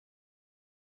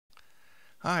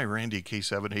Hi, Randy,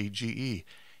 K7AGE.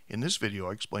 In this video,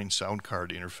 I explain sound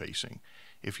card interfacing.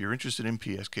 If you're interested in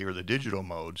PSK or the digital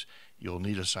modes, you'll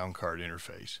need a sound card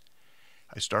interface.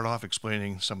 I start off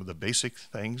explaining some of the basic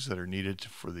things that are needed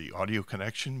for the audio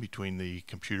connection between the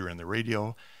computer and the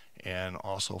radio, and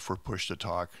also for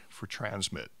push-to-talk for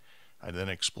transmit. I then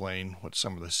explain what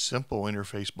some of the simple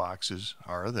interface boxes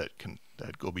are that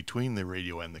go between the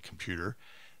radio and the computer.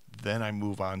 Then I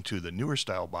move on to the newer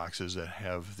style boxes that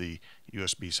have the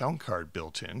USB sound card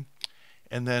built in.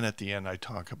 And then at the end I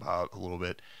talk about a little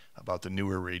bit about the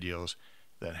newer radios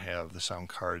that have the sound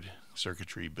card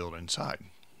circuitry built inside.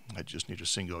 I just need a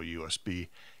single USB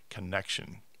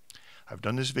connection. I've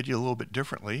done this video a little bit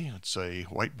differently. It's a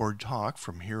whiteboard talk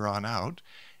from here on out.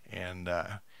 And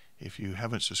if you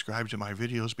haven't subscribed to my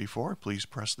videos before, please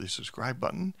press the subscribe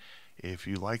button. If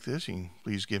you like this, you can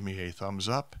please give me a thumbs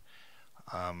up.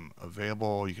 I'm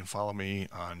available. You can follow me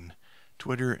on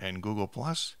Twitter and Google+,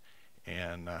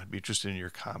 and I'd be interested in your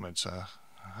comments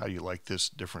how you like this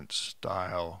different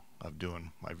style of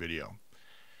doing my video.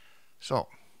 So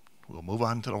we'll move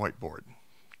on to the whiteboard.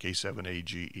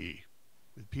 K7AGE.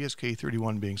 With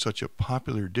PSK31 being such a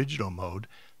popular digital mode,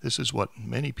 this is what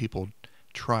many people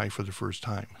try for the first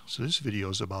time. So this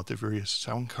video is about the various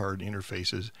sound card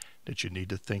interfaces that you need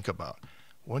to think about.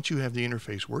 Once you have the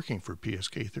interface working for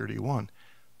PSK31,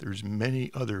 there's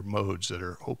many other modes that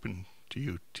are open to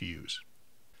you to use.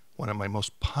 One of my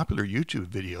most popular YouTube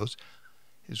videos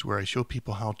is where I show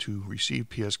people how to receive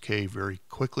PSK very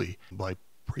quickly by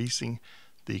placing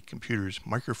the computer's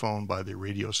microphone by the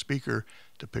radio speaker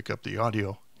to pick up the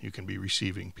audio. You can be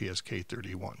receiving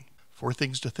PSK31. 4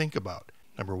 things to think about.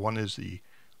 Number 1 is the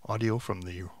audio from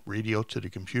the radio to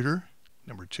the computer.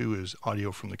 Number 2 is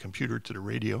audio from the computer to the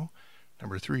radio.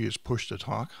 Number 3 is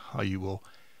push-to-talk, how you will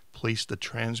place the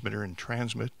transmitter and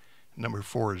transmit. Number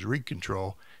 4 is read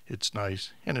control. It's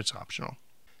nice and it's optional.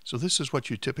 So this is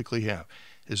what you typically have,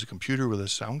 is a computer with a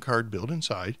sound card built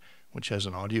inside, which has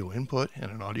an audio input and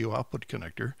an audio output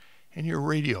connector, and your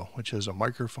radio, which has a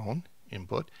microphone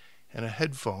input and a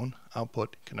headphone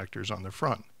output connectors on the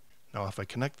front. Now if I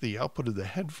connect the output of the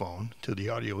headphone to the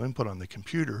audio input on the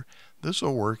computer, this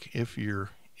will work if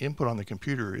your input on the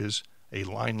computer is a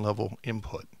line level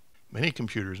input. Many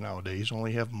computers nowadays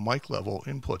only have mic level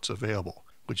inputs available,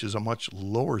 which is a much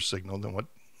lower signal than what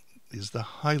is the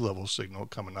high level signal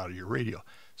coming out of your radio.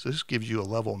 So this gives you a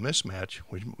level mismatch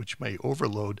which may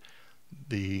overload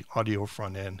the audio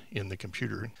front end in the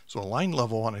computer. So a line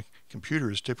level on a computer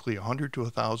is typically 100 to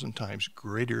 1,000 times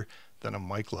greater than a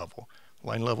mic level.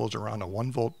 Line level is around a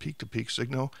 1 volt peak to peak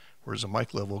signal, whereas a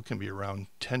mic level can be around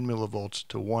 10 millivolts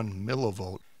to 1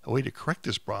 millivolt. A way to correct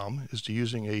this problem is to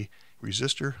using a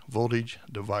resistor voltage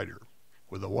divider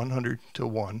with a 100 to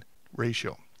 1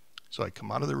 ratio. So I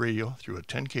come out of the radio through a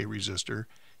 10K resistor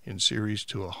in series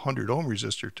to a 100 ohm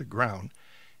resistor to ground.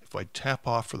 If I tap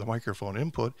off for the microphone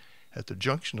input at the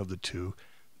junction of the two,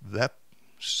 that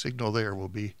signal there will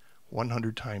be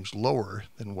 100 times lower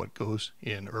than what goes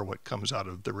in or what comes out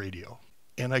of the radio.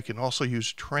 And I can also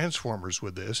use transformers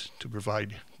with this to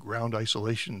provide ground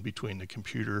isolation between the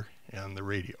computer and the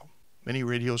radio. Many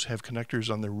radios have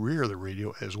connectors on the rear of the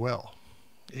radio as well.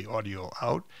 An audio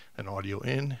out, an audio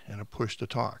in, and a push to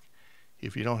talk.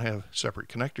 If you don't have separate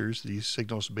connectors, these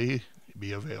signals may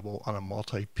be available on a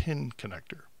multi-pin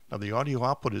connector. Now the audio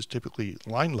output is typically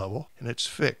line level and it's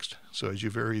fixed. So as you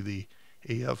vary the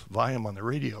AF volume on the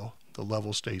radio, the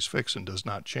level stays fixed and does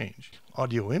not change.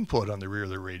 Audio input on the rear of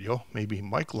the radio may be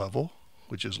mic level,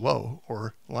 which is low,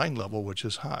 or line level, which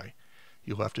is high.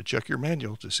 You'll have to check your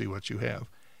manual to see what you have.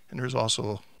 And there's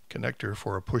also a connector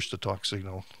for a push-to-talk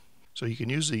signal. So you can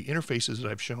use the interfaces that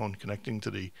I've shown connecting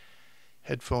to the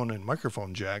headphone and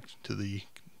microphone jacks to the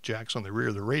jacks on the rear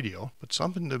of the radio. But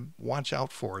something to watch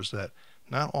out for is that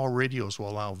not all radios will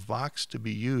allow Vox to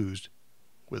be used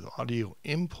with audio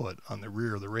input on the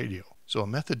rear of the radio. So a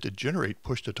method to generate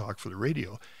push-to-talk for the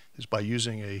radio is by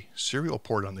using a serial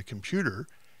port on the computer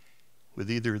with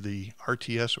either the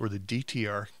RTS or the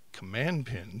DTR command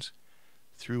pins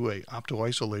through a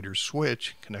opto-isolator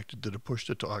switch connected to the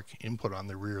push-to-talk input on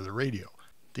the rear of the radio.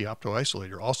 The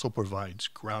opto-isolator also provides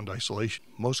ground isolation.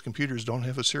 Most computers don't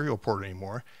have a serial port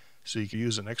anymore, so you can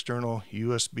use an external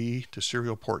USB to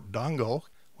serial port dongle.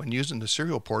 When using the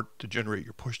serial port to generate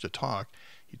your push-to-talk,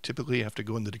 you typically have to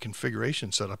go into the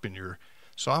configuration setup in your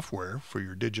software for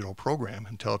your digital program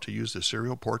and tell it to use the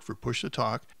serial port for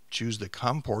push-to-talk, choose the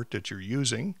COM port that you're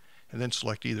using, and then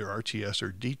select either RTS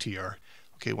or DTR.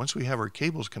 Okay, once we have our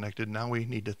cables connected, now we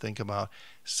need to think about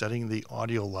setting the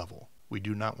audio level. We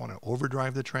do not want to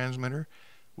overdrive the transmitter.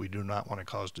 We do not want to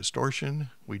cause distortion.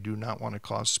 We do not want to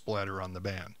cause splatter on the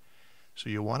band. So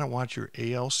you want to watch your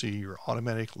ALC, your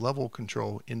automatic level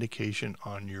control indication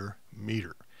on your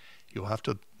meter. You'll have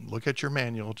to look at your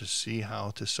manual to see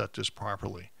how to set this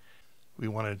properly. We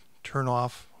want to turn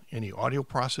off any audio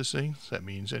processing. That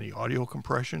means any audio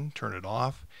compression, turn it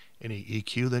off. Any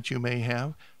EQ that you may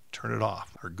have, turn it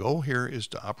off. Our goal here is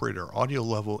to operate our audio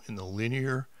level in the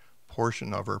linear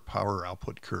portion of our power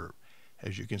output curve.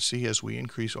 As you can see, as we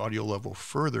increase audio level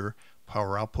further,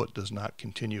 power output does not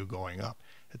continue going up.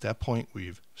 At that point,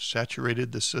 we've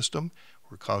saturated the system,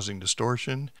 we're causing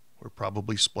distortion, we're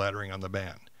probably splattering on the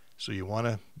band. So you want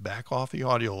to back off the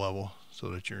audio level so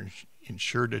that you're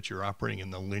ensured that you're operating in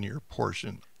the linear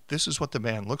portion. This is what the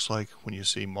band looks like when you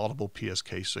see multiple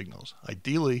PSK signals.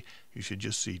 Ideally, you should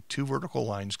just see two vertical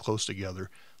lines close together.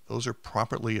 Those are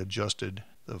properly adjusted.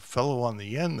 The fellow on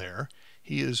the end there,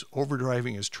 he is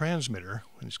overdriving his transmitter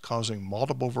when he's causing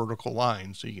multiple vertical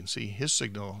lines, so you can see his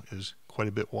signal is quite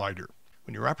a bit wider.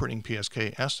 When you're operating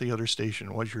PSK, ask the other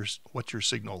station what your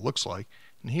signal looks like,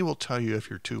 and he will tell you if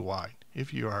you're too wide.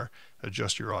 If you are,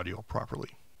 adjust your audio properly.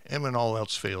 And when all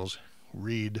else fails,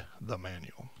 read the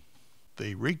manual.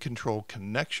 The read control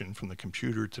connection from the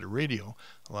computer to the radio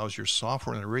allows your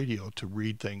software on the radio to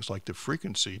read things like the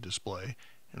frequency display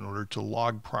in order to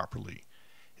log properly.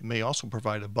 It may also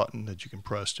provide a button that you can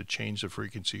press to change the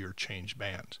frequency or change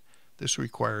bands. This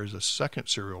requires a second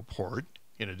serial port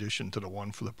in addition to the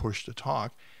one for the push to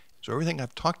talk. So everything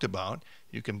I've talked about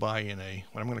you can buy in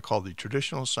what I'm going to call the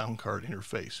traditional sound card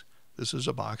interface. This is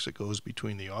a box that goes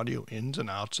between the audio ins and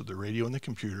outs of the radio and the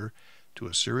computer to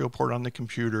a serial port on the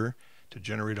computer to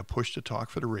generate a push to talk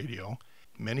for the radio.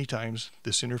 Many times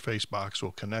this interface box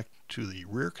will connect to the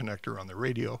rear connector on the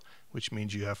radio, which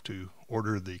means you have to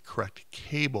order the correct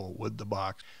cable with the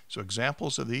box. So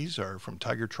examples of these are from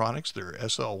Tigertronics, their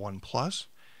SL1 Plus.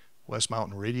 West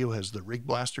Mountain Radio has the Rig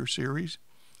Blaster series.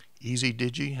 Easy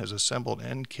Digi has assembled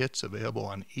end kits available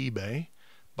on eBay.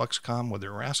 Buxcomm with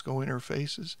their Rasco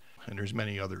interfaces, and there's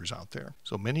many others out there.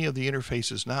 So many of the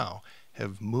interfaces now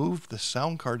have moved the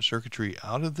sound card circuitry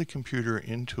out of the computer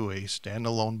into a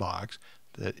standalone box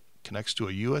that connects to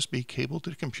a USB cable to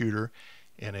the computer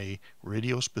and a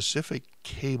radio-specific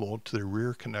cable to the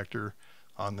rear connector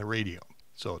on the radio.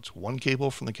 So it's one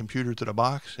cable from the computer to the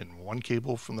box and one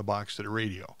cable from the box to the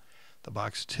radio. The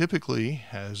box typically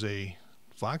has a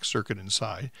Vox circuit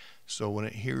inside, so when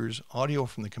it hears audio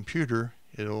from the computer,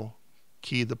 it'll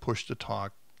key the push to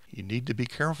talk. You need to be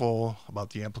careful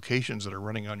about the applications that are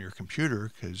running on your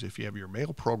computer, because if you have your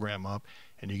mail program up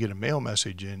and you get a mail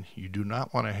message in, you do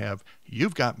not want to have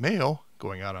 "you've got mail"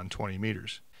 going out on 20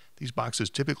 meters. These boxes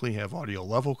typically have audio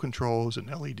level controls and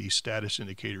LED status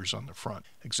indicators on the front.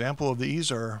 Example of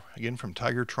these are, again, from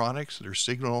Tigertronics, their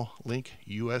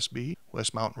SIGNALUSB,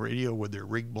 West Mountain Radio with their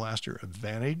Rig Blaster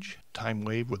Advantage,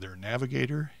 Timewave with their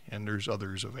Navigator, and there's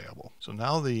others available. So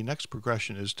now the next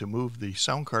progression is to move the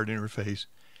sound card interface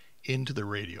into the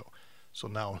radio. So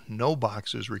now no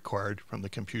box is required from the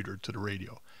computer to the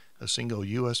radio. A single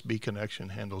USB connection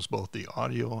handles both the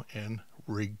audio and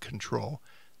rig control.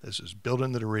 This is built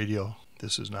into the radio.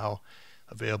 This is now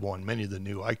available on many of the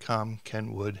new ICOM,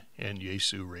 Kenwood, and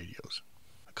Yaesu radios.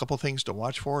 A couple things to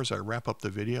watch for as I wrap up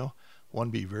the video. One,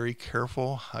 be very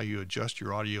careful how you adjust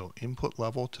your audio input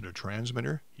level to the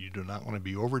transmitter. You do not want to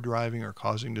be overdriving or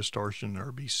causing distortion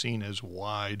or be seen as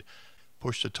wide.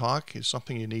 Push to talk is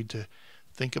something you need to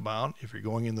think about. If you're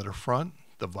going into the front,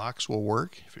 the Vox will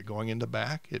work. If you're going into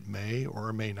back, it may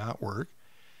or may not work.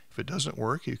 If it doesn't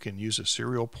work, you can use a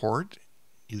serial port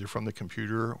either from the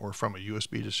computer or from a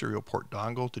USB to serial port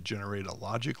dongle to generate a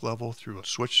logic level through a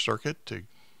switch circuit to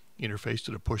interface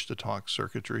to the push to talk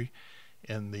circuitry.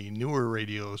 And the newer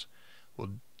radios will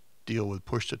deal with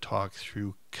push to talk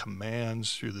through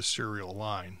commands through the serial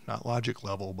line, not logic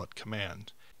level but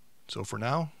commands. So for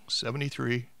now,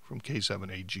 73 from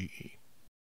K7AGE.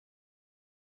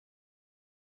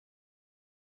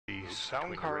 The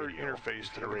sound card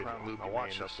interface to the radio. Now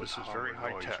watch this. This is very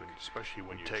high tech, especially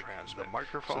when you take the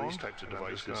microphone. So these types of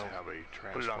devices have a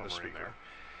transformer. Put it on the speaker.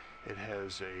 It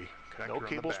has no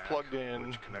cables plugged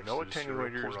in, no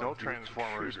attenuators, no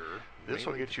transformers. This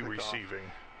will get you receiving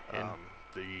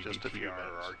the just a few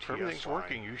minutes. If everything's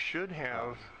working, you should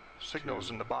have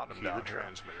signals in the bottom down here.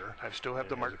 I still have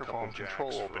the microphone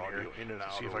control open here.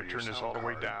 See if I turn this all the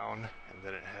way down. And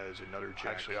then it has another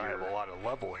jack. Actually, I have a lot of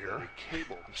level here.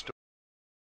 I'm still